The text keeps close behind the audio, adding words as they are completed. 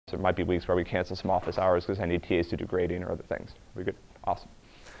There might be weeks where we cancel some office hours because I need TAs to do grading or other things. We good? Awesome.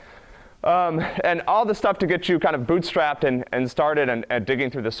 And all the stuff to get you kind of bootstrapped and started and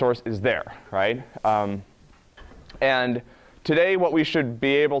digging through the source is there, right? And today, what we should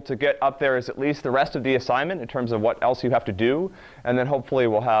be able to get up there is at least the rest of the assignment in terms of what else you have to do. And then hopefully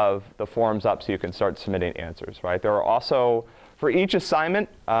we'll have the forums up so you can start submitting answers, right? There are also, for each assignment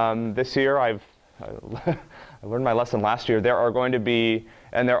this year, I learned my lesson last year. There are going to be,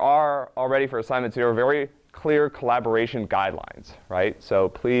 and there are already for assignments, there are very clear collaboration guidelines, right? So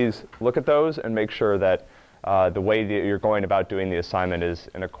please look at those and make sure that the way that you're going about doing the assignment is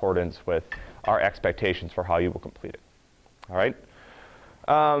in accordance with our expectations for how you will complete it. All right?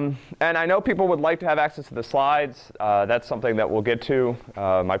 And I know people would like to have access to the slides. That's something that we'll get to.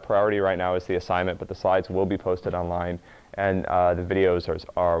 My priority right now is the assignment, but the slides will be posted online. And the videos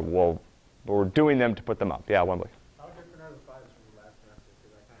we're doing them to put them up. Yeah, Wembley. How different are the slides from the last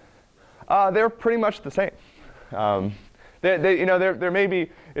semester? They're pretty much the same. There may be,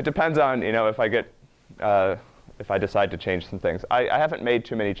 it depends on, if I decide to change some things. I haven't made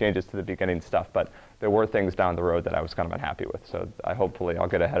too many changes to the beginning stuff, but there were things down the road that I was kind of unhappy with. So hopefully I'll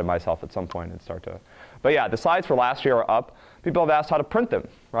get ahead of myself at some point and start to. But yeah, the slides for last year are up. People have asked how to print them,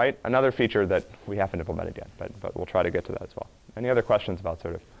 right? Another feature that we haven't implemented yet, but we'll try to get to that as well. Any other questions about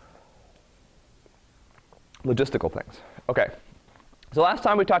sort of logistical things? OK. So last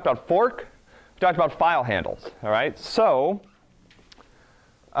time we talked about fork. We talked about file handles, all right? So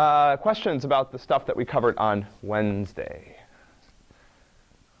questions about the stuff that we covered on Wednesday.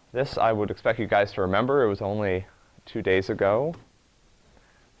 This I would expect you guys to remember. It was only 2 days ago.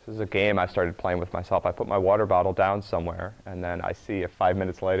 This is a game I started playing with myself. I put my water bottle down somewhere, and then I see if 5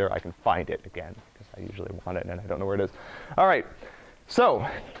 minutes later I can find it again, because I usually want it, and I don't know where it is. All right. So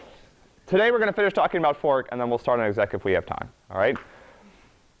today we're going to finish talking about fork, and then we'll start on exec if we have time. All right?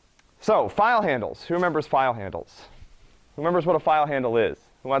 So file handles. Who remembers file handles? Who remembers what a file handle is?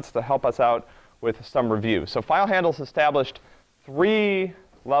 Who wants to help us out with some review? So file handles established 3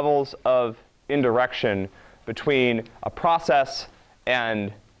 levels of indirection between a process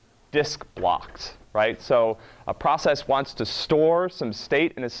and disk blocks, right? So a process wants to store some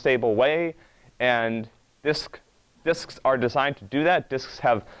state in a stable way, and disks are designed to do that. Disks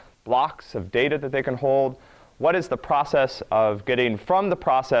have blocks of data that they can hold. What is the process of getting from the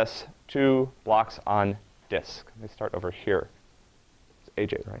process to blocks on disk? Let me start over here. It's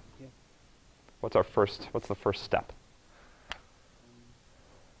AJ, right? Yeah. What's the first step?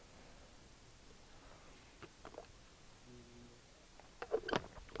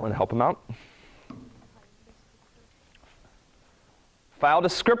 Want to help him out? File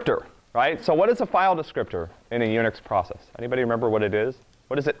descriptor, right? So what is a file descriptor in a Unix process? Anybody remember what it is?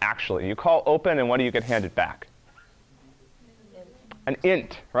 What is it actually? You call open, and what do you get handed back? An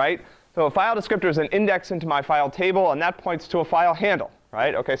int, right? So a file descriptor is an index into my file table, and that points to a file handle,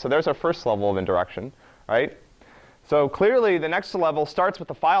 right? OK, so there's our first level of indirection, right? So clearly, the next level starts with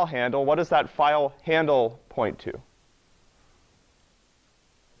the file handle. What does that file handle point to?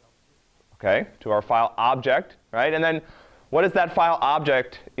 OK, to our file object, right? And then what does that file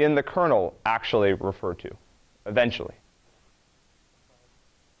object in the kernel actually refer to eventually?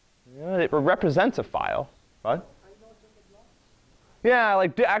 Yeah, it represents a file. What? Yeah,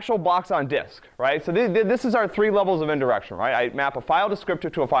 like actual blocks on disk, right? So this is our 3 levels of indirection, right? I map a file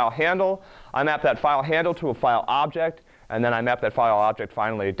descriptor to a file handle. I map that file handle to a file object. And then I map that file object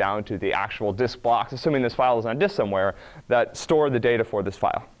finally down to the actual disk blocks, assuming this file is on disk somewhere, that store the data for this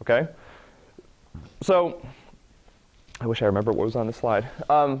file, OK? So I wish I remember what was on the slide.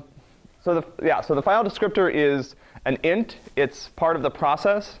 So the file descriptor is an int. It's part of the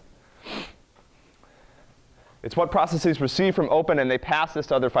process. It's what processes receive from open, and they pass this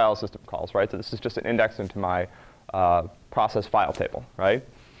to other file system calls, right? So this is just an index into my process file table, right?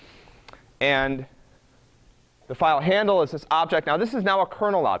 And the file handle is this object. Now, this is now a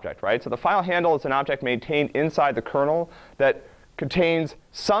kernel object, right? So the file handle is an object maintained inside the kernel that contains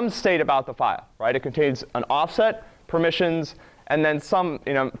some state about the file, right? It contains an offset, permissions, and then some,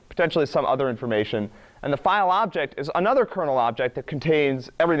 potentially some other information. And the file object is another kernel object that contains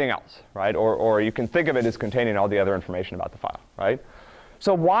everything else, right? Or you can think of it as containing all the other information about the file, right?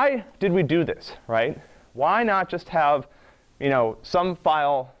 So why did we do this, right? Why not just have, some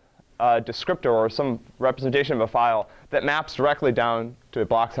file descriptor or some representation of a file that maps directly down to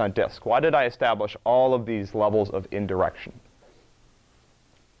blocks on disk? Why did I establish all of these levels of indirection?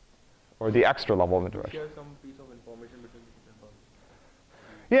 Or the extra level of indirection? Share some piece of information between different files.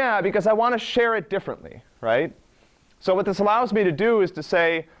 Yeah, because I want to share it differently, right? So what this allows me to do is to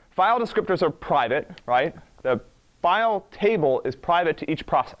say file descriptors are private, right? The file table is private to each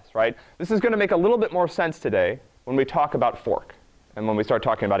process, right? This is going to make a little bit more sense today when we talk about fork and when we start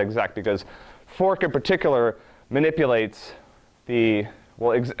talking about exec, because fork in particular manipulates the,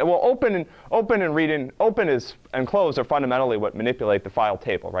 open and read and close are fundamentally what manipulate the file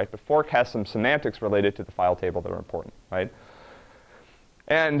table, right? But fork has some semantics related to the file table that are important, right?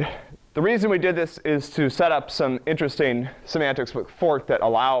 And the reason we did this is to set up some interesting semantics with fork that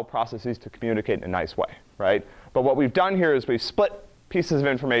allow processes to communicate in a nice way, right? But what we've done here is we've split pieces of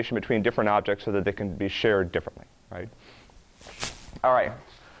information between different objects so that they can be shared differently, right? All right,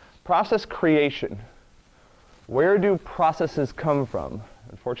 process creation. Where do processes come from?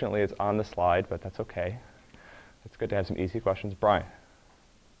 Unfortunately, it's on the slide, but that's OK. It's good to have some easy questions. Brian?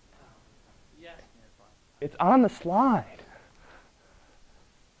 Yes. It's on the slide.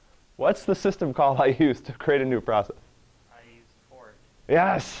 What's the system call I use to create a new process? I use fork.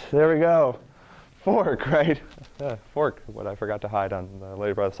 Yes, there we go. Fork, right? Fork, what I forgot to hide on the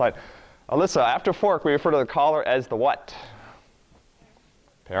later part of the slide. Alyssa, after fork, we refer to the caller as the what?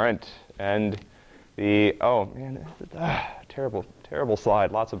 Parent. And the, oh, man, terrible, terrible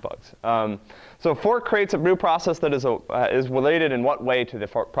slide, lots of bugs. So fork creates a new process that is related in what way to the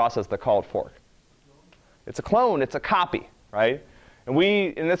process that called fork? It's a clone, it's a copy, right? And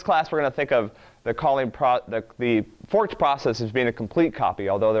in this class, we're going to think of the forked process as being a complete copy,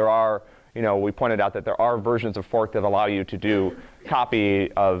 although there are, we pointed out that there are versions of fork that allow you to do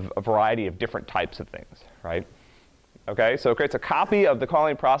copy of a variety of different types of things, right? OK, so it creates a copy of the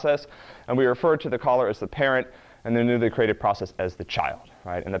calling process, and we refer to the caller as the parent and the newly created process as the child,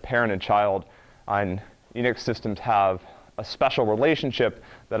 right? And the parent and child on Unix systems have a special relationship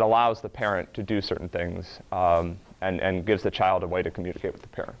that allows the parent to do certain things and gives the child a way to communicate with the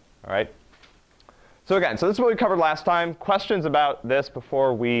parent, all right? So again, so this is what we covered last time. Questions about this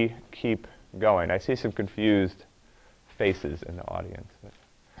before we keep going? I see some confused faces in the audience.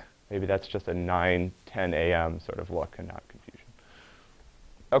 Maybe that's just a 9, 10 a.m. sort of look and not confusion.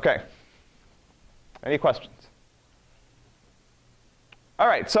 OK. Any questions? All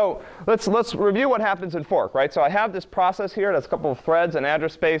right, so let's review what happens in fork, right? So I have this process here that's a couple of threads and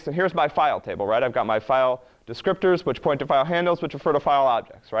address space, and here's my file table, right? I've got my file descriptors, which point to file handles, which refer to file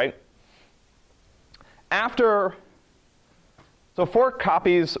objects, right? So fork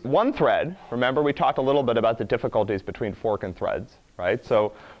copies one thread. Remember, we talked a little bit about the difficulties between fork and threads, right?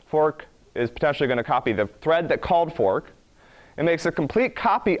 So fork is potentially going to copy the thread that called fork. It makes a complete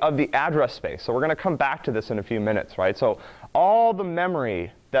copy of the address space. So we're going to come back to this in a few minutes, right? So all the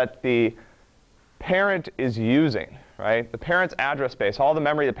memory that the parent is using, right? The parent's address space, all the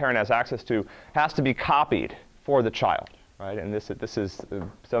memory the parent has access to, has to be copied for the child, right? And this is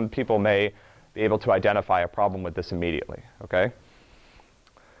some people may be able to identify a problem with this immediately, OK?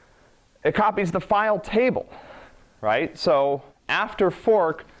 It copies the file table, right? So after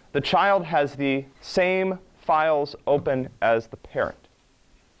fork, the child has the same files open as the parent.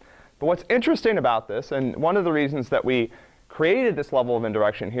 But what's interesting about this, and one of the reasons that we created this level of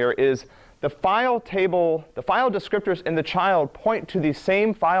indirection here, is the file table, the file descriptors in the child point to the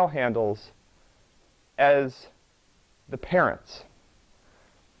same file handles as the parents.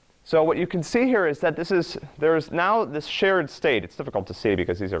 So what you can see here is that there's now this shared state. It's difficult to see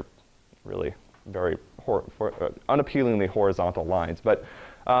because these are really very unappealingly horizontal lines. But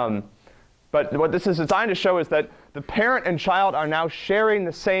what this is designed to show is that the parent and child are now sharing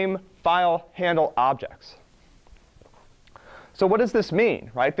the same file handle objects. So what does this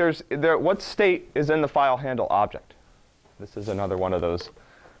mean, right? What state is in the file handle object? This is another one of those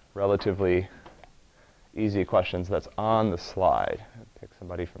relatively easy questions that's on the slide. Pick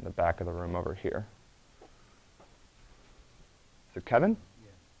somebody from the back of the room over here. Is it Kevin?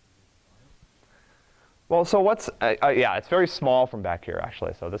 Yeah. Well, so yeah, it's very small from back here,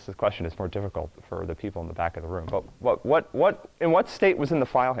 actually. So this question is more difficult for the people in the back of the room. But in what state was in the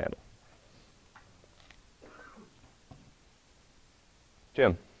file handle?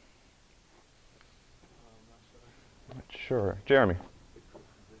 Jim? Not sure. Jeremy?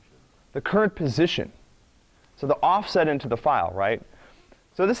 The current position. So the offset into the file, right?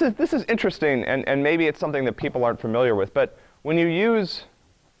 So this is interesting, and maybe it's something that people aren't familiar with. But when you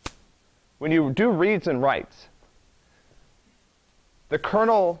do reads and writes, the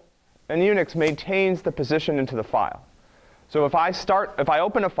kernel in Unix maintains the position into the file. So if I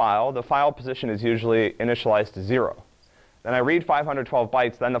open a file, the file position is usually initialized to 0. Then I read 512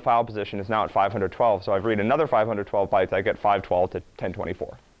 bytes, then the file position is now at 512. So I read another 512 bytes, I get 512 to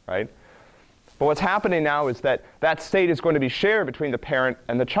 1024, right? But what's happening now is that that state is going to be shared between the parent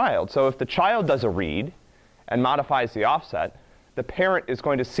and the child. So if the child does a read and modifies the offset, the parent is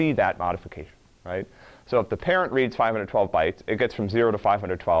going to see that modification, right? So if the parent reads 512 bytes, it gets from 0 to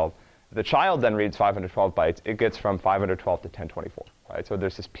 512. If the child then reads 512 bytes, it gets from 512 to 1024. Right? So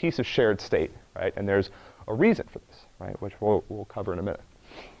there's this piece of shared state, right? And there's a reason for this, right? Which we'll cover in a minute.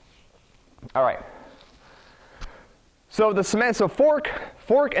 All right. So so fork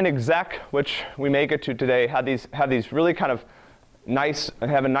and exec, which we may get to today, have these really kind of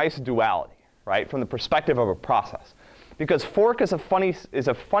have a nice duality, right? From the perspective of a process, because fork is a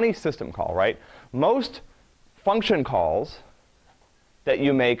funny system call, right? Most function calls that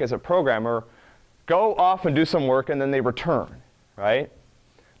you make as a programmer go off and do some work and then they return, right?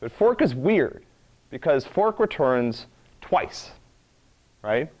 But fork is weird because fork returns twice,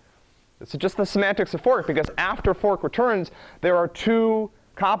 right? It's just the semantics of fork, because after fork returns, there are two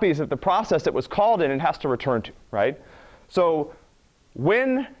copies of the process that was called in and has to return to, right? So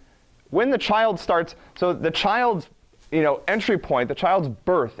when the child starts, so the child's entry point, the child's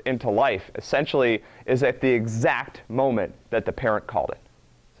birth into life, essentially is at the exact moment that the parent called it.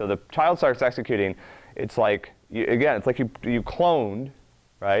 So the child starts executing. It's like, it's like you cloned,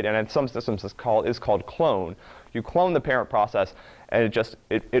 right? And in some systems, is called clone. You clone the parent process, and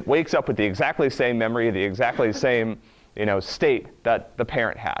it wakes up with the exactly same memory, the exactly same state that the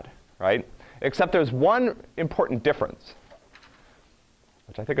parent had, right? Except there's one important difference,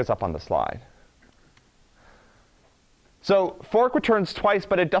 which I think is up on the slide. So fork returns twice,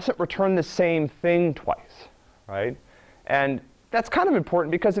 but it doesn't return the same thing twice, right? And that's kind of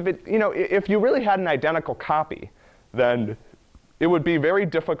important, because if you really had an identical copy, then it would be very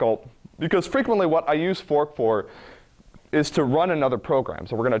difficult, because frequently what I use fork for is to run another program.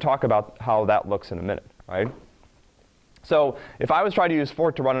 So we're going to talk about how that looks in a minute, right? So if I was trying to use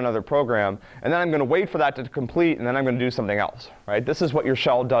fork to run another program, and then I'm going to wait for that to complete, and then I'm going to do something else, right? This is what your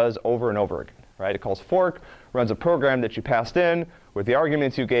shell does over and over again, right? It calls fork, runs a program that you passed in with the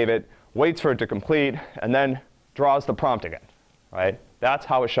arguments you gave it, waits for it to complete, and then draws the prompt again, right? That's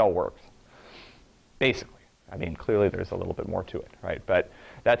how a shell works, basically. I mean, clearly there's a little bit more to it, right? But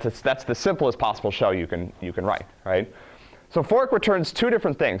that's the simplest possible shell you can write, right? So fork returns two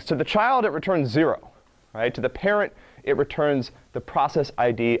different things. To the child, it returns 0, right? To the parent, it returns the process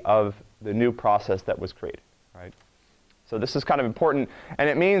ID of the new process that was created, right? So this is kind of important, and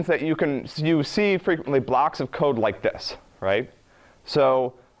it means that you see frequently blocks of code like this, right?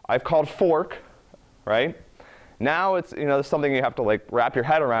 So I've called fork, right? Now it's it's something you have to like wrap your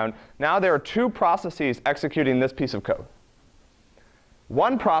head around. Now there are two processes executing this piece of code.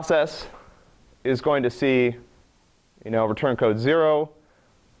 One process is going to see return code 0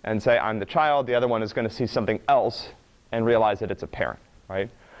 and say I'm the child. The other one is going to see something else and realize that it's a parent, right?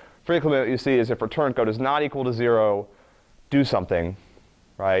 Frequently what you see is if return code is not equal to 0, do something,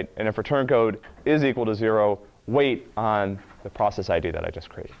 right? And if return code is equal to 0, wait on the process ID that I just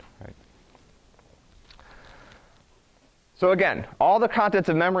created, right? So again, all the contents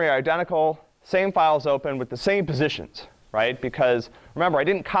of memory are identical, same files open with the same positions, right? Because remember, I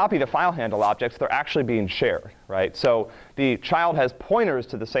didn't copy the file handle objects. They're actually being shared, right? So the child has pointers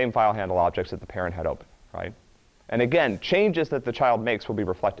to the same file handle objects that the parent had open, right? And again, changes that the child makes will be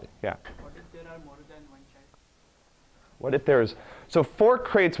reflected. Yeah? What if there are more than one child? What if there's, so fork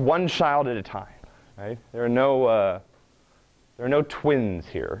creates one child at a time, right? There are no twins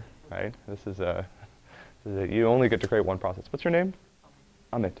here, right? This is you only get to create one process. What's your name?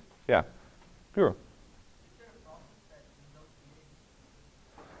 Amit. Yeah. Guru.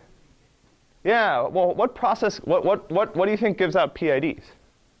 Yeah. Well, what process? What do you think gives out PIDs?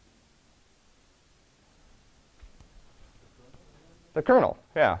 The kernel.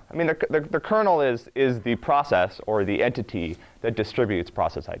 Yeah. I mean, the kernel is the process or the entity that distributes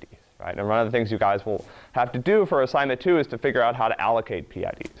process IDs, right? And one of the things you guys will have to do for assignment 2 is to figure out how to allocate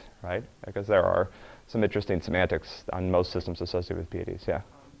PIDs, right? Because there are some interesting semantics on most systems associated with PIDs. Yeah.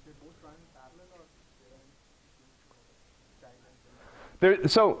 They both run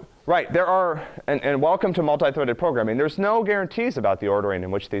parallel or Right, there are, and welcome to multi-threaded programming. There's no guarantees about the ordering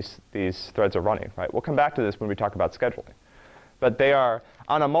in which these threads are running, right? We'll come back to this when we talk about scheduling. But they are,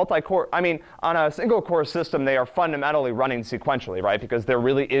 on a multi-core, on a single core system, they are fundamentally running sequentially, right? Because there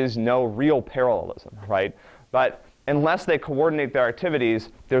really is no real parallelism, right? But unless they coordinate their activities,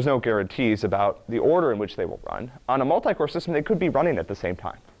 there's no guarantees about the order in which they will run. On a multi-core system, they could be running at the same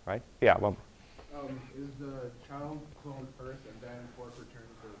time, right? Yeah, well. Is the child cloned first and then fork returns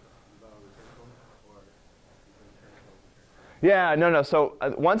the return code, or is the return code returned? Yeah, no. So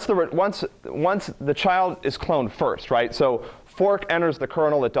once the child is cloned first, right? So fork enters the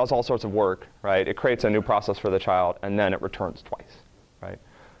kernel. It does all sorts of work, right? It creates a new process for the child, and then it returns twice, right?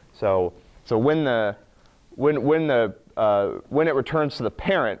 So when the when it returns to the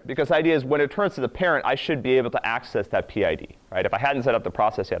parent, because the idea is when it returns to the parent, I should be able to access that PID, right? If I hadn't set up the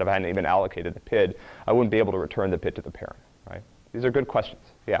process yet, if I hadn't even allocated the PID, I wouldn't be able to return the PID to the parent, right? These are good questions.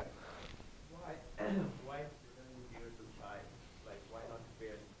 Yeah. Why returning 0 to 5? Like, why not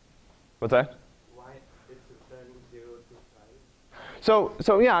parent? What's that? Why is returning 0 to 5?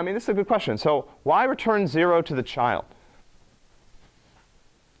 So yeah, I mean, this is a good question. So why return 0 to the child?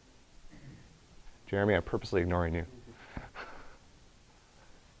 Jeremy, I'm purposely ignoring you.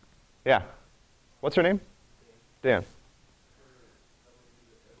 Yeah. What's her name? Dan.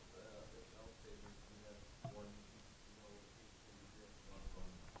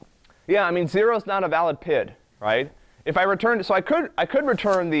 Yeah, I mean, 0 is not a valid PID, right? If I return, so I could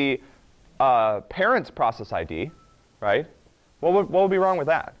return the parent's process ID, right? What would be wrong with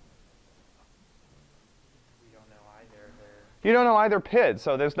that? We don't know either. You don't know either PID,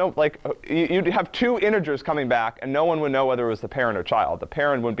 so there's no, like, you'd have 2 integers coming back, and no one would know whether it was the parent or child. The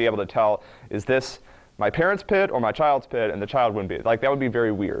parent wouldn't be able to tell, is this my parent's PID or my child's PID, and the child wouldn't be. Like, that would be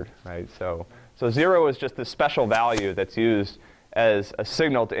very weird, right? So 0 is just this special value that's used as a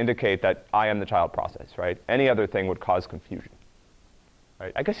signal to indicate that I am the child process, right? Any other thing would cause confusion,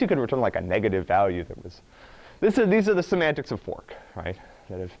 right? I guess you could return, like, a negative value that was, these are the semantics of fork, right?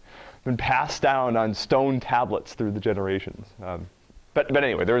 That have been passed down on stone tablets through the generations. But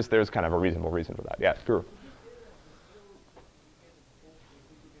anyway, there's kind of a reasonable reason for that. Yeah, Guru.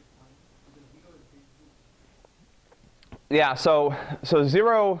 Yeah, so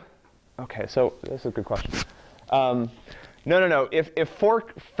 0, okay, so that's a good question. No. If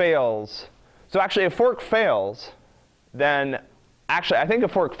fork fails, so actually if fork fails, then actually I think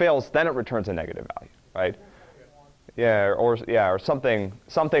if fork fails, then it returns a negative value, right? Yeah, or something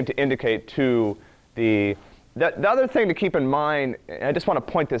to indicate to the other thing to keep in mind, and I just want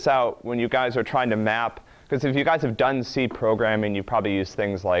to point this out when you guys are trying to map, because if you guys have done C programming, you probably use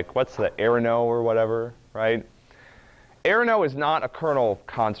things like, what's the Arano or whatever, right? Arano is not a kernel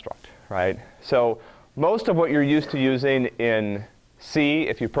construct, right? So most of what you're used to using in C,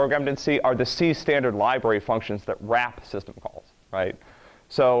 if you programmed in C, are the C standard library functions that wrap system calls, right?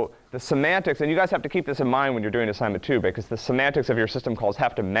 So the semantics, and you guys have to keep this in mind when you're doing assignment 2, because the semantics of your system calls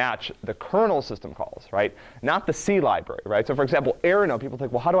have to match the kernel system calls, right? Not the C library, right? So for example, Arano, people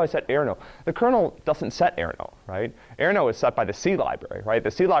think, well, how do I set Arano? The kernel doesn't set Arano, right? Arano is set by the C library, right?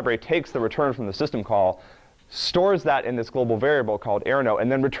 The C library takes the return from the system call, stores that in this global variable called Arano,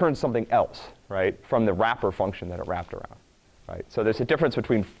 and then returns something else, right, from the wrapper function that it wrapped around, right? So there's a difference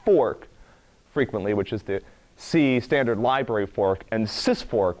between fork, frequently, which is the C standard library fork, and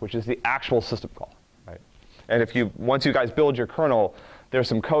sysfork, which is the actual system call, right? And once you guys build your kernel, there's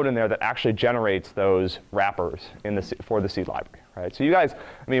some code in there that actually generates those wrappers for the C library, right? So you guys,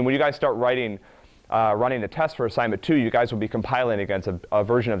 I mean, when you guys start running the test for assignment 2, you guys will be compiling against a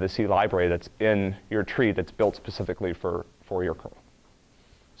version of the C library that's in your tree that's built specifically for your kernel.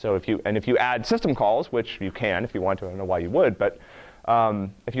 So if you add system calls, which you can if you want to, I don't know why you would, but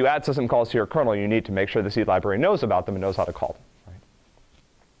if you add system calls to your kernel, you need to make sure the C library knows about them and knows how to call them. Right?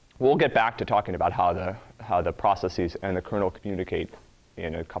 We'll get back to talking about how the processes and the kernel communicate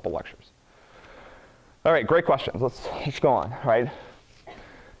in a couple lectures. All right, great questions. Let's go on. Right?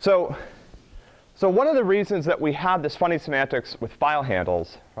 So one of the reasons that we have this funny semantics with file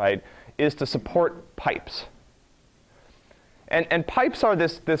handles, right, is to support pipes. And pipes are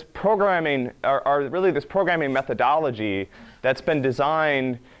this programming, are really this programming methodology that's been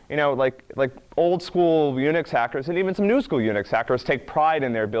designed, you know, like old school Unix hackers and even some new school Unix hackers take pride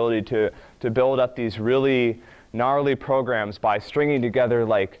in their ability to build up these really gnarly programs by stringing together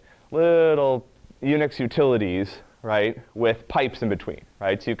like little Unix utilities, right, with pipes in between,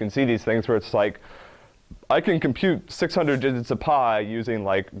 right? So you can see these things where it's like, I can compute 600 digits of pi using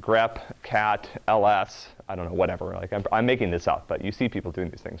like grep, cat, ls, I don't know, whatever. Like I'm making this up, but you see people doing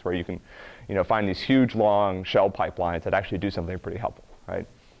these things where you can, you know, find these huge, long shell pipelines that actually do something pretty helpful, right?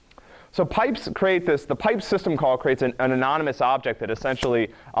 So pipes create this. The pipe system call creates an anonymous object that essentially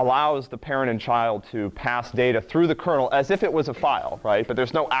allows the parent and child to pass data through the kernel as if it was a file, right? But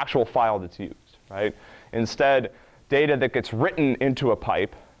there's no actual file that's used, right? Instead, data that gets written into a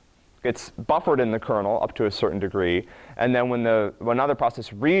pipe gets buffered in the kernel up to a certain degree, and then when another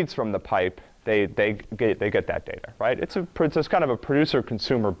process reads from the pipe, they get that data, right? It's kind of a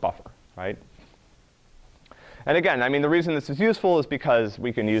producer-consumer buffer, right? And again, I mean, the reason this is useful is because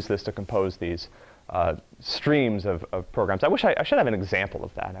we can use this to compose these streams of programs. I should have an example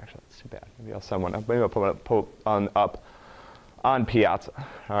of that, actually. It's too bad. Maybe I'll put it up on Piazza,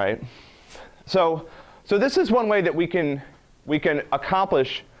 all right? So this is one way that we can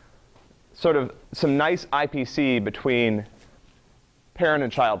accomplish sort of some nice IPC between parent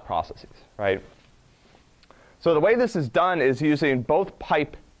and child processes, right? So the way this is done is using both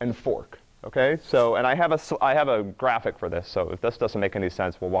pipe and fork, okay? So, and I have a graphic for this, so if this doesn't make any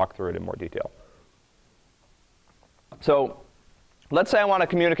sense, we'll walk through it in more detail. So let's say I want to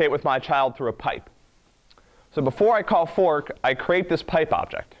communicate with my child through a pipe. So before I call fork, I create this pipe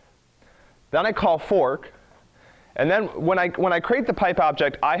object. Then I call fork, and then when I create the pipe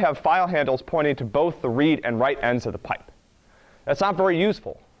object, I have file handles pointing to both the read and write ends of the pipe. That's not very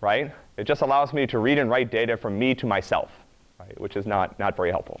useful, right? It just allows me to read and write data from me to myself, right? Which is not very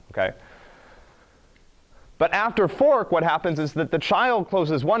helpful, okay? But after fork, what happens is that the child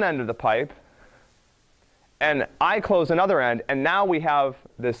closes one end of the pipe, and I close another end, and now we have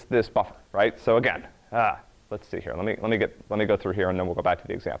this buffer, right? So again, let's see here. Let me go through here, and then we'll go back to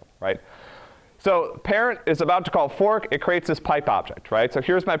the example, right? So parent is about to call fork. It creates this pipe object, right? So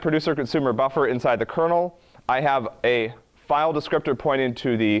here's my producer-consumer buffer inside the kernel. I have a file descriptor pointing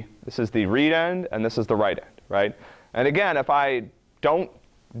to this is the read end, and this is the write end, right? And again, if I don't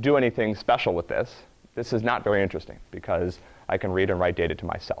do anything special with this, this is not very interesting, because I can read and write data to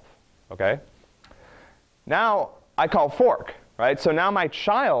myself, okay? Now I call fork, right? So now my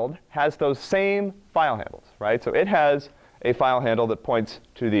child has those same file handles, right? So it has a file handle that points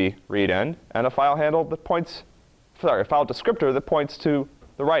to the read end, and a file handle that points, a file descriptor that points to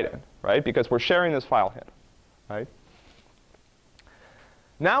the write end, right? Because we're sharing this file handle, right?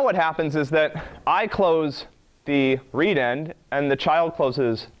 Now what happens is that I close the read end, and the child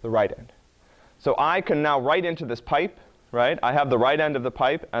closes the write end. So I can now write into this pipe, right? I have the write end of the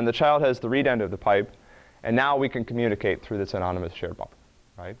pipe, and the child has the read end of the pipe. And now we can communicate through this anonymous shared buffer,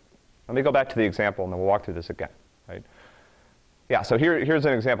 right? Let me go back to the example, and then we'll walk through this again, right? Yeah, so here's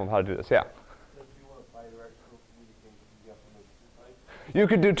an example of how to do this, yeah. So if you want bidirectional communication, you have to make 2 pipes? You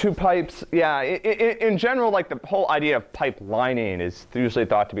could do 2 pipes, yeah. In general, like the whole idea of pipe lining is usually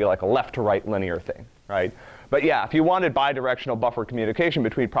thought to be like a left to right linear thing, right? But yeah, if you wanted bidirectional buffer communication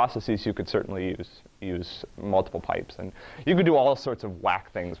between processes, you could certainly use multiple pipes. And you could do all sorts of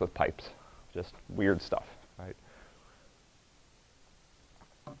whack things with pipes. Just weird stuff, right?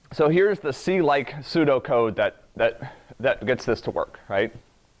 So here's the C-like pseudocode that gets this to work, right?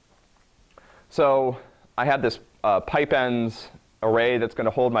 So I have this pipe ends array that's going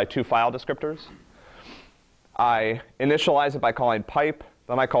to hold my 2 file descriptors. I initialize it by calling pipe,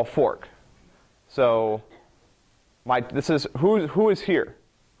 then I call fork. So this is who is here?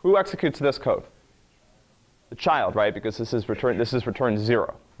 Who executes this code? The child, right? Because this is return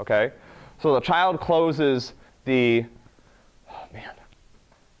 0, okay? So the child closes the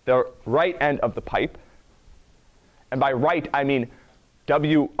write end of the pipe. And by write, I mean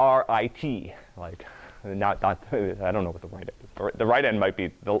W-R-I-T. Like, not I don't know what the write end is. The write end might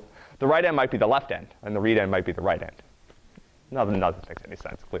be the write end might be the left end, and the read end might be the right end. Nothing makes any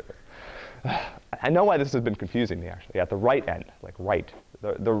sense, clearly. I know why this has been confusing me, actually. Yeah, the right end, like right.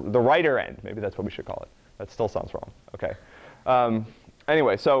 The writer end, maybe that's what we should call it. That still sounds wrong. Okay.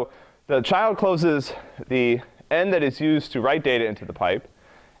 Anyway, so the child closes the end that is used to write data into the pipe,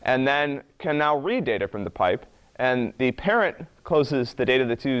 and then can now read data from the pipe. And the parent closes the data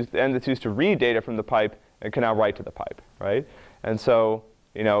that's used, the end that's used to read data from the pipe, and can now write to the pipe, right? And so,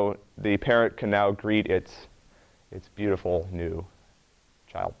 the parent can now greet its beautiful new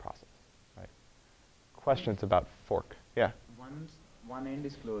child process, right? Questions about fork? Yeah. Once one end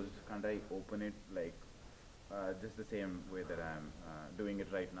is closed, can't I open it like just the same way that I'm doing it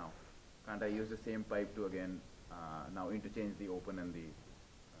right now? Can't I use the same pipe to again now interchange the open and the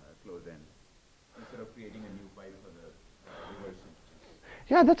closed end instead of creating a new pipe for the reverse interchange?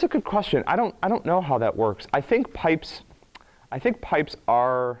 Yeah, that's a good question. I don't know how that works. I think pipes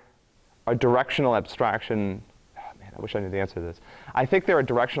are a directional abstraction. Oh, man, I wish I knew the answer to this. I think they're a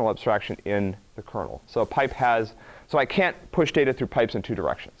directional abstraction in the kernel. So a pipe so I can't push data through pipes in 2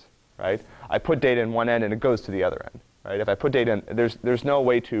 directions, right? I put data in one end and it goes to the other end, right? If I put data in, there's no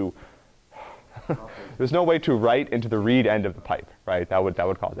way to there's no way to write into the read end of the pipe, right? That would cause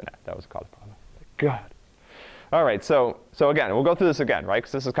a problem. God. All right, so again, we'll go through this again, right?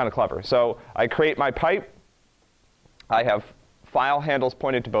 Because this is kind of clever. So I create my pipe. I have file handles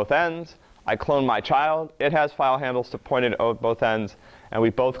pointed to both ends. I clone my child. It has file handles to point at both ends. And we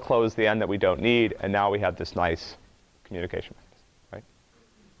both close the end that we don't need. And now we have this nice communication mechanism, right?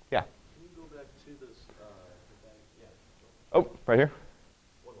 Yeah? Can you go back to this? Yeah. Oh, right here?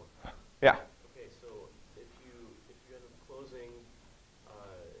 One more. Yeah. Okay, so if you end up closing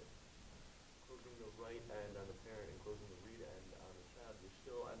the right end on the parent and closing the read end on the child, you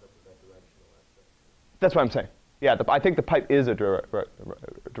still end up with that directional aspect. That's what I'm saying. Yeah, I think the pipe is a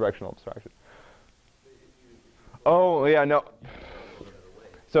directional abstraction. Oh, yeah, no.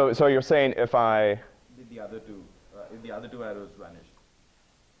 So you're saying if I... If the other two arrows vanish.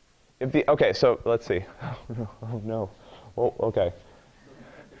 Okay, so let's see. Oh, no. Well, okay.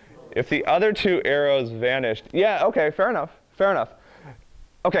 If the other two arrows vanished, yeah, okay, fair enough, fair enough.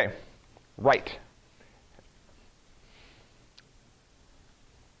 Okay, right.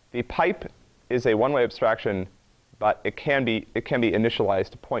 The pipe is a one-way abstraction, but it can be initialized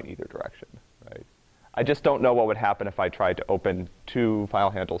to point either direction, right? I just don't know what would happen if I tried to open two file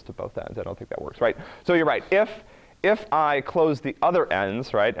handles to both ends. I don't think that works, right? So you're right. If I close the other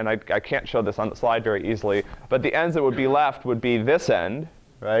ends, right, and I can't show this on the slide very easily, but the ends that would be left would be this end,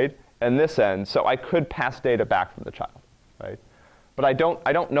 right, and this end. So I could pass data back from the child, right? But I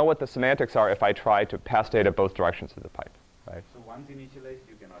don't know what the semantics are if I try to pass data both directions of the pipe, right? So once initialized,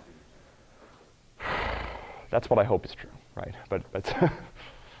 you cannot initialize. That's what I hope is true, right? But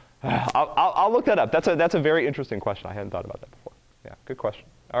I'll look that up. That's a very interesting question. I hadn't thought about that before. Yeah, good question.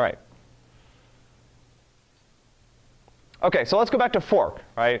 All right. OK, so let's go back to fork,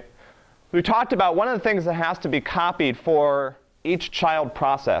 right? We talked about one of the things that has to be copied for each child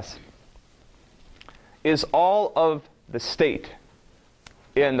process is all of the state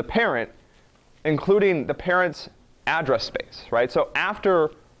in the parent, including the parent's address space, right? So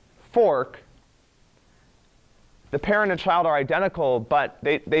after fork, the parent and child are identical, but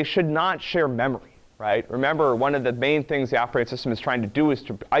they should not share memory, right? Remember, one of the main things the operating system is trying to do is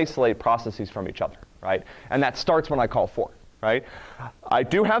to isolate processes from each other, right? And that starts when I call fork, right? I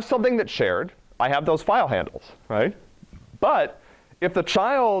do have something that's shared. I have those file handles, right? But if the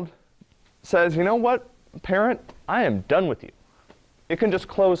child says, you know what, parent, I am done with you, it can just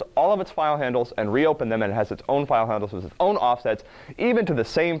close all of its file handles and reopen them, and it has its own file handles with its own offsets, even to the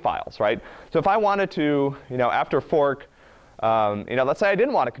same files, right? So if I wanted to, after fork, let's say I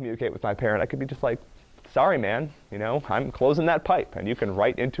didn't want to communicate with my parent, I could be just like, sorry, man, I'm closing that pipe, and you can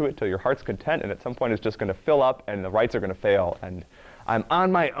write into it till your heart's content, and at some point it's just going to fill up, and the writes are going to fail, and I'm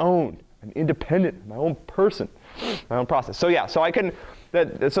on my own. I'm independent, my own person, my own process. So yeah, so I can.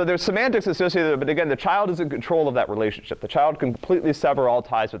 So there's semantics associated, but again, the child is in control of that relationship. The child can completely sever all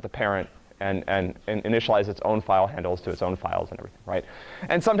ties with the parent and initialize its own file handles to its own files and everything, right?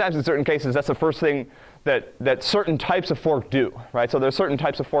 And sometimes in certain cases, that's the first thing that certain types of fork do, right? So there's certain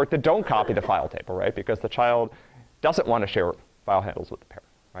types of fork that don't copy the file table, right? Because the child doesn't want to share file handles with the parent,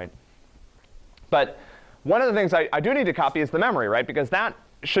 right? But one of the things I do need to copy is the memory, right? Because that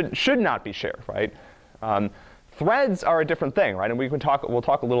should not be shared, right? Threads are a different thing, right? And we'll talk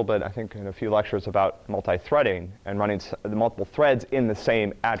a little bit, I think, in a few lectures about multi-threading and running the multiple threads in the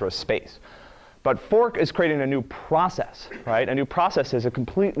same address space. But fork is creating a new process, right? A new process is a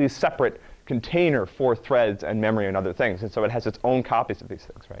completely separate container for threads and memory and other things. And so it has its own copies of these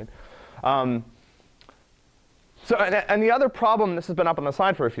things, right? And the other problem, this has been up on the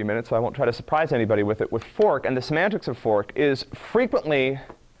slide for a few minutes, so I won't try to surprise anybody with it, with fork and the semantics of fork is frequently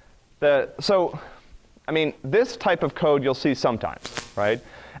this type of code you'll see sometimes, right?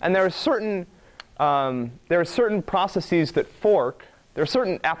 And there are certain processes that fork, there are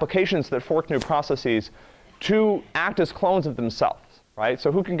certain applications that fork new processes to act as clones of themselves, right?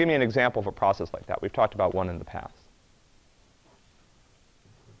 So who can give me an example of a process like that? We've talked about one in the past.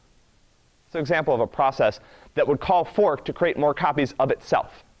 It's an example of a process that would call fork to create more copies of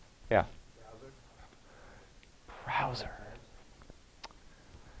itself. Yeah? Browser.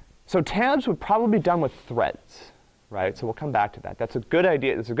 So tabs would probably be done with threads, right? So we'll come back to that. That's a good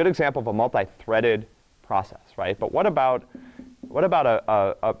idea. It's a good example of a multi-threaded process, right? But what about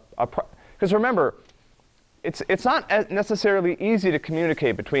because remember, it's not necessarily easy to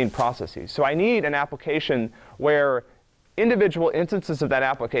communicate between processes. So I need an application where individual instances of that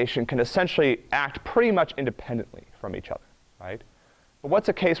application can essentially act pretty much independently from each other, right? But what's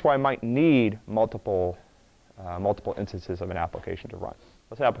a case where I might need multiple instances of an application to run?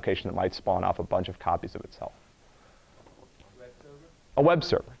 What's an application that might spawn off a bunch of copies of itself? Web server? A web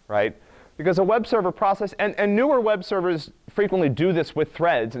server, right? Because a web server process, and newer web servers frequently do this with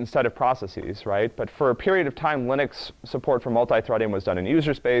threads instead of processes, right? But for a period of time, Linux support for multi-threading was done in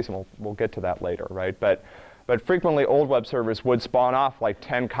user space, and we'll get to that later, right? But frequently, old web servers would spawn off like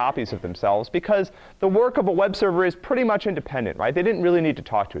 10 copies of themselves because the work of a web server is pretty much independent, right? They didn't really need to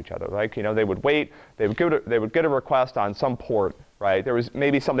talk to each other. Like, they would wait, they would get a request on some port, right? There was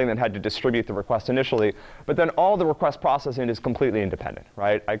maybe something that had to distribute the request initially, but then all the request processing is completely independent,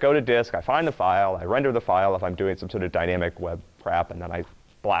 right? I go to disk, I find the file, I render the file if I'm doing some sort of dynamic web prep, and then I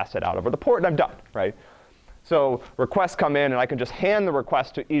blast it out over the port, and I'm done, right? So requests come in, and I can just hand the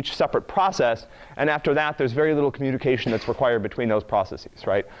request to each separate process. And after that, there's very little communication that's required between those processes,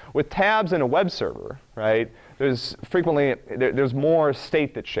 right? With tabs in a web server, right, there's frequently there's more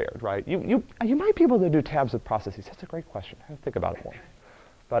state that's shared, right? You might be able to do tabs with processes. That's a great question. I have to think about it more.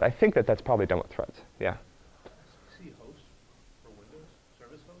 But I think that that's probably done with threads. Yeah. See host for Windows,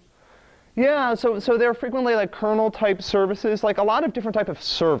 service host? Yeah, so they're frequently like kernel-type services, like a lot of different type of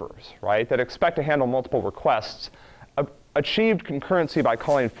servers, right, that expect to handle multiple requests, achieved concurrency by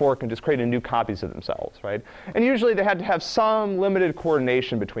calling fork and just creating new copies of themselves, right? And usually they had to have some limited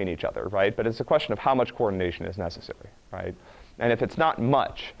coordination between each other, right? But it's a question of how much coordination is necessary, right? And if it's not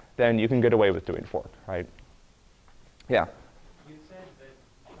much, then you can get away with doing fork, right? Yeah. You said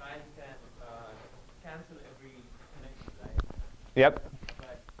that child can cancel every connection, right? Yep.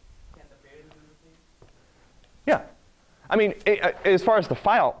 But can the parent do the same? Yeah. I mean, as far as the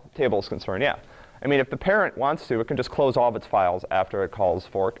file table is concerned, yeah. I mean, if the parent wants to, it can just close all of its files after it calls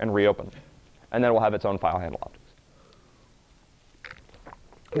fork and reopen them. And then it will have its own file handle objects.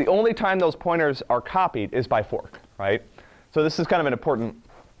 The only time those pointers are copied is by fork, right? So this is kind of an important,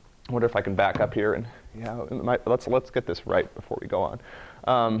 I wonder if I can back up here. And yeah, let's get this right before we go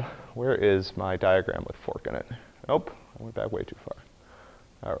on. Where is my diagram with fork in it? Nope, I went back way too far.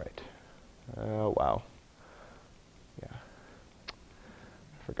 All right. Oh, wow. Yeah.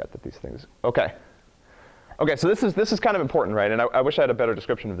 I forgot that these things, OK. OK, so this is kind of important, right? And I wish I had a better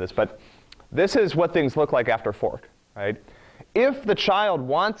description of this. But this is what things look like after fork, right? If the child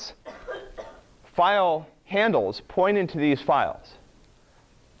wants file handles pointing to these files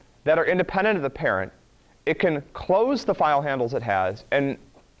that are independent of the parent, it can close the file handles it has and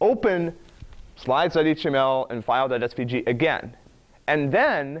open slides.html and file.svg again. And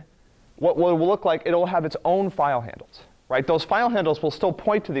then what will look like, it'll have its own file handles, right? Those file handles will still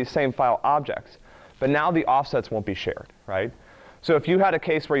point to these same file objects. But now the offsets won't be shared, right? So if you had a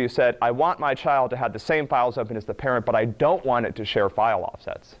case where you said, I want my child to have the same files open as the parent, but I don't want it to share file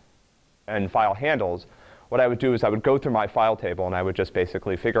offsets and file handles, what I would do is I would go through my file table, and I would just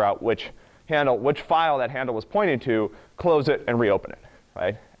basically figure out which file that handle was pointing to, close it, and reopen it,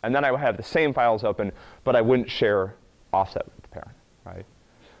 right? And then I would have the same files open, but I wouldn't share offset with the parent, right?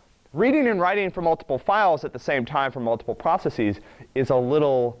 Reading and writing from multiple files at the same time from multiple processes is a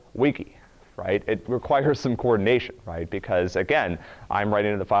little wiki. Right? It requires some coordination, right? Because again, I'm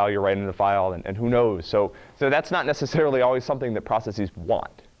writing in the file, you're writing in the file, and who knows? So that's not necessarily always something that processes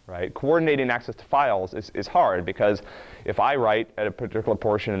want, right? Coordinating access to files is hard because if I write at a particular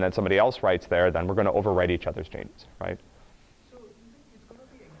portion and then somebody else writes there, then we're going to overwrite each other's changes, right? So you think it's going to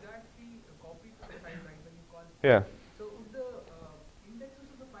be exactly a copy to the file, right, when you call it? Yeah. So would the indexes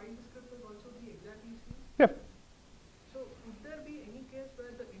of the file descriptors also be exactly the same? Yeah. So would there be any case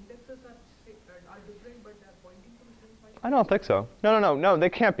where the indexes are different, but they're pointing to the same file? I don't think so. No, they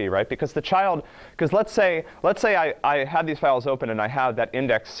can't be, right? Because the child, because let's say I have these files open and I have that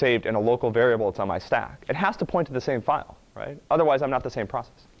index saved in a local variable that's on my stack. It has to point to the same file, right? Otherwise, I'm not the same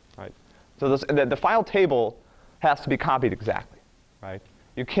process, right? So the file table has to be copied exactly, right?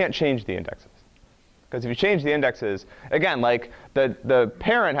 You can't change the indexes. Because if you change the indexes, again, like the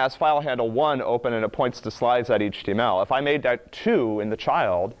parent has file handle 1 open and it points to slides.html. If I made that 2 in the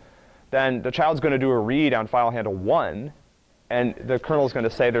child, then the child's going to do a read on file handle 1, and the kernel is going to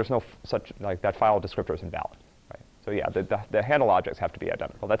say there's no such, like that file descriptor is invalid, right? So yeah, the handle objects have to be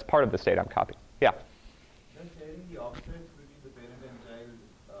identical. That's part of the state I'm copying. Yeah? Does sharing the offsets between the parent and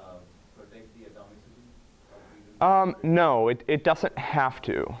child protect the atomicity of freedom? No, it doesn't have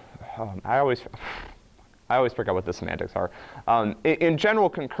to. I always forget what the semantics are. In general,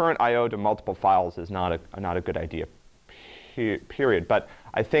 concurrent I/O to multiple files is not a good idea, period. But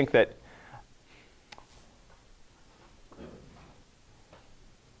I think that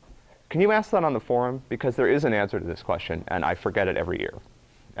can you ask that on the forum? Because there is an answer to this question, and I forget it every year.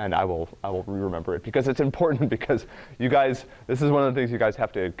 And I will re-remember it because it's important because you guys, this is one of the things you guys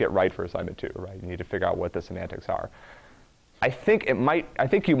have to get right for assignment 2, right? You need to figure out what the semantics are. I think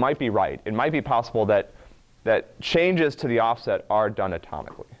you might be right. It might be possible that changes to the offset are done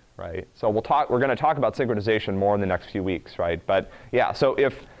atomically, right? So we're going to talk about synchronization more in the next few weeks, right? But yeah, so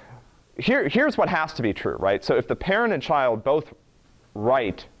here's what has to be true, right? So if the parent and child both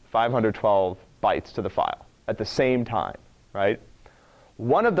write 512 bytes to the file at the same time, right?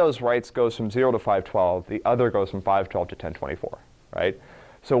 One of those writes goes from 0 to 512, the other goes from 512 to 1024, right?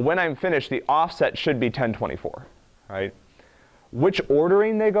 So when I'm finished, the offset should be 1024, right? Which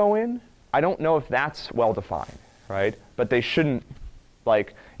ordering they go in, I don't know if that's well defined, right? But they shouldn't,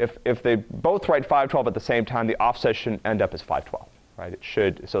 like, if they both write 512 at the same time, the offset shouldn't end up as 512, right? It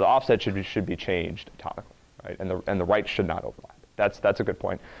should, so the offset should be changed atomically, right? And the rights should not overlap. That's a good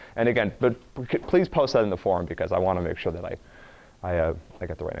point. And again, but please post that in the forum because I want to make sure that I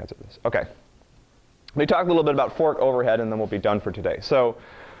get the right answer to this. Okay. Let me talk a little bit about fork overhead, and then we'll be done for today. So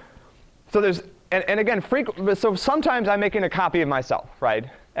there's, and again, so sometimes I'm making a copy of myself, right?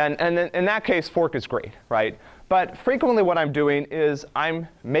 And in that case, fork is great, right? But frequently what I'm doing is I'm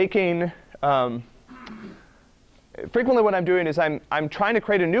making, I'm trying to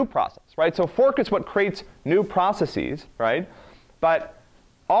create a new process, right? So fork is what creates new processes, right? But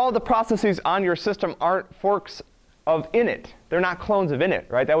all the processes on your system aren't forks of init. They're not clones of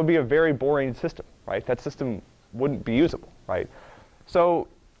init, right? That would be a very boring system, right? That system wouldn't be usable, right? So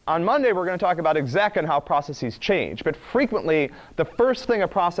on Monday, we're going to talk about exec and how processes change. But frequently, the first thing a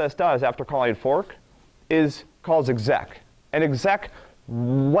process does after calling fork is calls exec. And exec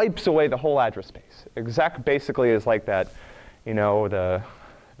wipes away the whole address space. Exec basically is like that, you know,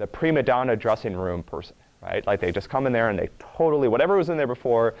 the prima donna dressing room person, right? Like they just come in there and they totally, whatever was in there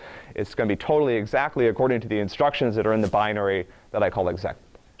before, it's going to be totally exactly according to the instructions that are in the binary that I call exec,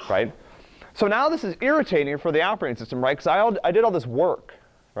 right? So now this is irritating for the operating system, right? Because I did all this work,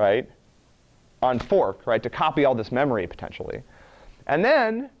 right, on fork, right, to copy all this memory potentially. And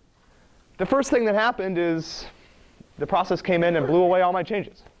then the first thing that happened is the process came in and blew away all my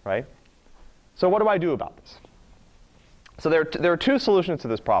changes, right? So what do I do about this? So there are two solutions to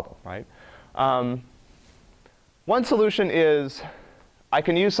this problem, right? One solution is I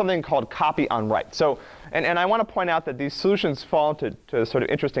can use something called copy on write. So, and I want to point out that these solutions fall into sort of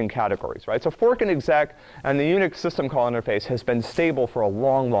interesting categories, right? So fork and exec and the Unix system call interface has been stable for a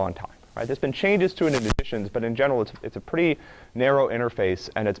long, long time, right? There's been changes to it in additions, but in general, it's a pretty narrow interface,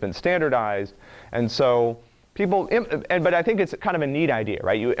 and it's been standardized. And so people, but I think it's kind of a neat idea,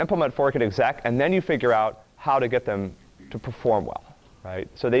 right? You implement fork and exec, and then you figure out how to get them to perform well, right?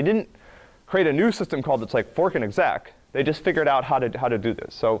 So they didn't create a new system called it's like fork and exec. They just figured out how to do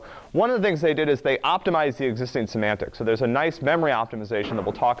this. So one of the things they did is they optimized the existing semantics. So there's a nice memory optimization that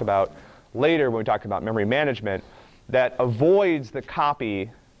we'll talk about later when we talk about memory management that avoids the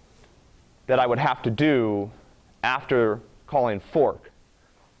copy that I would have to do after calling fork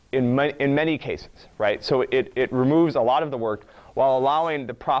in many cases, right? So it removes a lot of the work while allowing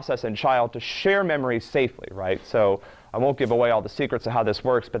the process and child to share memory safely, right? So I won't give away all the secrets of how this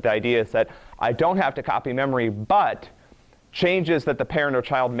works, but the idea is that I don't have to copy memory, but changes that the parent or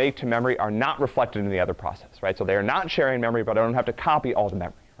child make to memory are not reflected in the other process, right? So they are not sharing memory, but I don't have to copy all the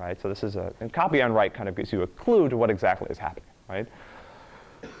memory, right? So this is and copy on write kind of gives you a clue to what exactly is happening, right?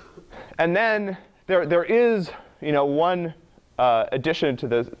 And then there is, you know, one addition to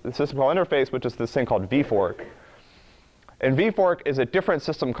the system call interface, which is this thing called vfork. And vfork is a different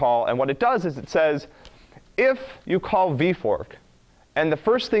system call, and what it does is it says, if you call vfork, and the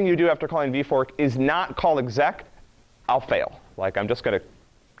first thing you do after calling vfork is not call exec, I'll fail. Like, I'm just going to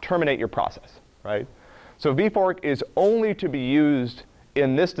terminate your process, right? So vfork is only to be used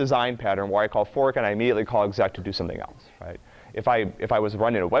in this design pattern where I call fork and I immediately call exec to do something else, right? If I was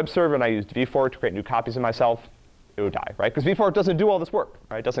running a web server and I used vfork to create new copies of myself, it would die, right? Because vfork doesn't do all this work,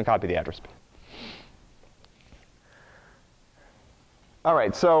 right? It doesn't copy the address space. All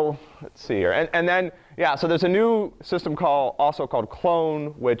right, so let's see here. And then, yeah, so there's a new system call also called clone,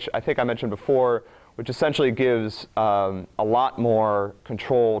 which I think I mentioned before, which essentially gives a lot more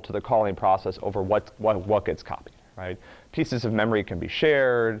control to the calling process over what gets copied, right? Pieces of memory can be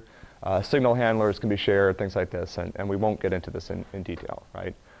shared, signal handlers can be shared, things like this, and we won't get into this in detail,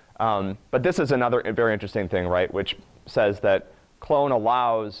 right? But this is another very interesting thing, right, which says that clone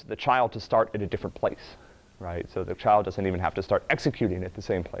allows the child to start at a different place, right? So the child doesn't even have to start executing at the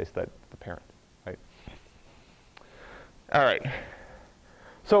same place that the parent, right? All right.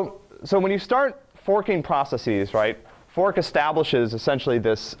 So when you start forking processes, right, fork establishes essentially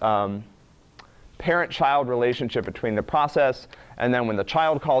this parent-child relationship between the process, and then when the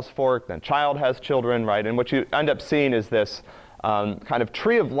child calls fork, then child has children, right? And what you end up seeing is this kind of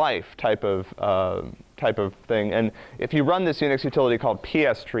tree of life type of thing. And if you run this Unix utility called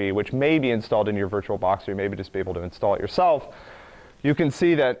pstree, which may be installed in your VirtualBox, or you may just be able to install it yourself, you can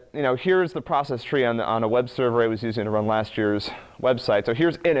see that, you know, here's the process tree on a web server I was using to run last year's website. So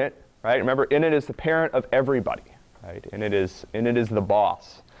here's init, right? Remember, init is the parent of everybody, right? Init is the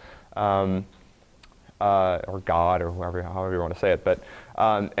boss, or God, or however you want to say it. But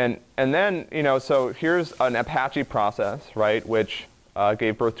and then, you know, so here's an Apache process, right, which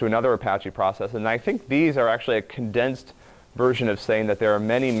gave birth to another Apache process. And I think these are actually a condensed version of saying that there are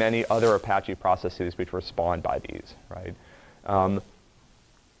many, many other Apache processes which were spawned by these, right?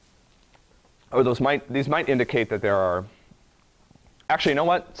 Or these might indicate that there are. Actually, you know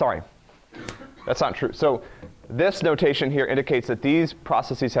what? Sorry. That's not true. So this notation here indicates that these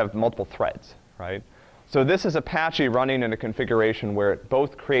processes have multiple threads, right? So this is Apache running in a configuration where it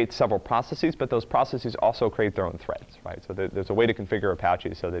both creates several processes, but those processes also create their own threads, right? So there's a way to configure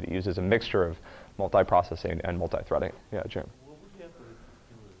Apache so that it uses a mixture of multi-processing and multi-threading. Yeah, Jim. What would you have to do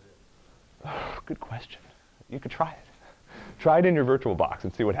with it? Good question. You could try it. Try it in your virtual box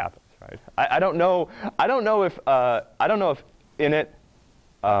and see what happens, right? I don't know if init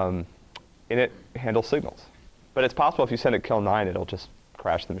handles signals, but it's possible if you send it kill 9, it'll just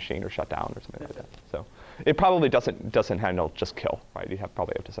crash the machine or shut down or something like that. So it probably doesn't handle just kill, right? You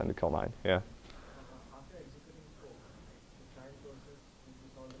probably have to send it kill 9. Yeah. After executing code, the child process needs to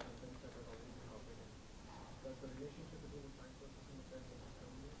solve the concerns that are already been operated. Does the relationship between the child process and the thread process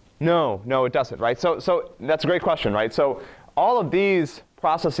terminate? No, it doesn't, right? So that's a great question, right? So all of these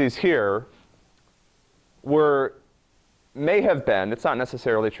processes here may have been, it's not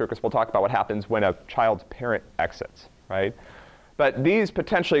necessarily true because we'll talk about what happens when a child's parent exits, right? But these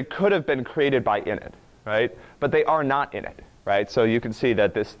potentially could have been created by init, right? But they are not init, right? So you can see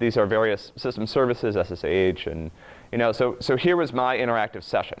that these are various system services, SSH, and so here was my interactive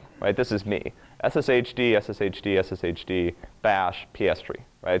session, right? This is me, SSHD, SSHD, SSHD, bash, PS3,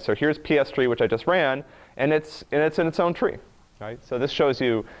 right? So here's PS3, which I just ran, and it's in its own tree, right? So this shows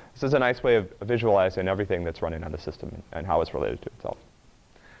you, this is a nice way of visualizing everything that's running on the system and how it's related to itself.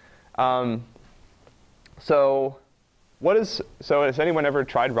 So has anyone ever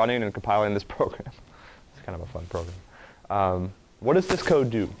tried running and compiling this program? It's kind of a fun program. What does this code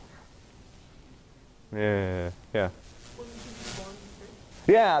do? Yeah.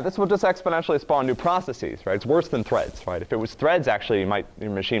 Yeah, this will just exponentially spawn new processes, right? It's worse than threads, right? If it was threads, actually,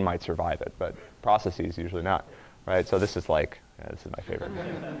 your machine might survive it, but processes usually not, right? So this is like, this is my favorite.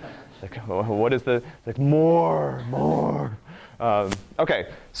 Like, what is more? Okay,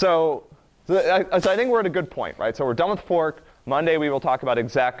 so I think we're at a good point, right? So we're done with fork. Monday we will talk about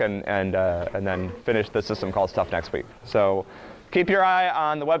exec and then finish the system call stuff next week. So keep your eye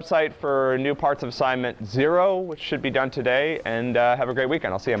on the website for new parts of assignment 0, which should be done today, and have a great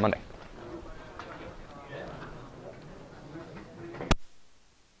weekend. I'll see you on Monday.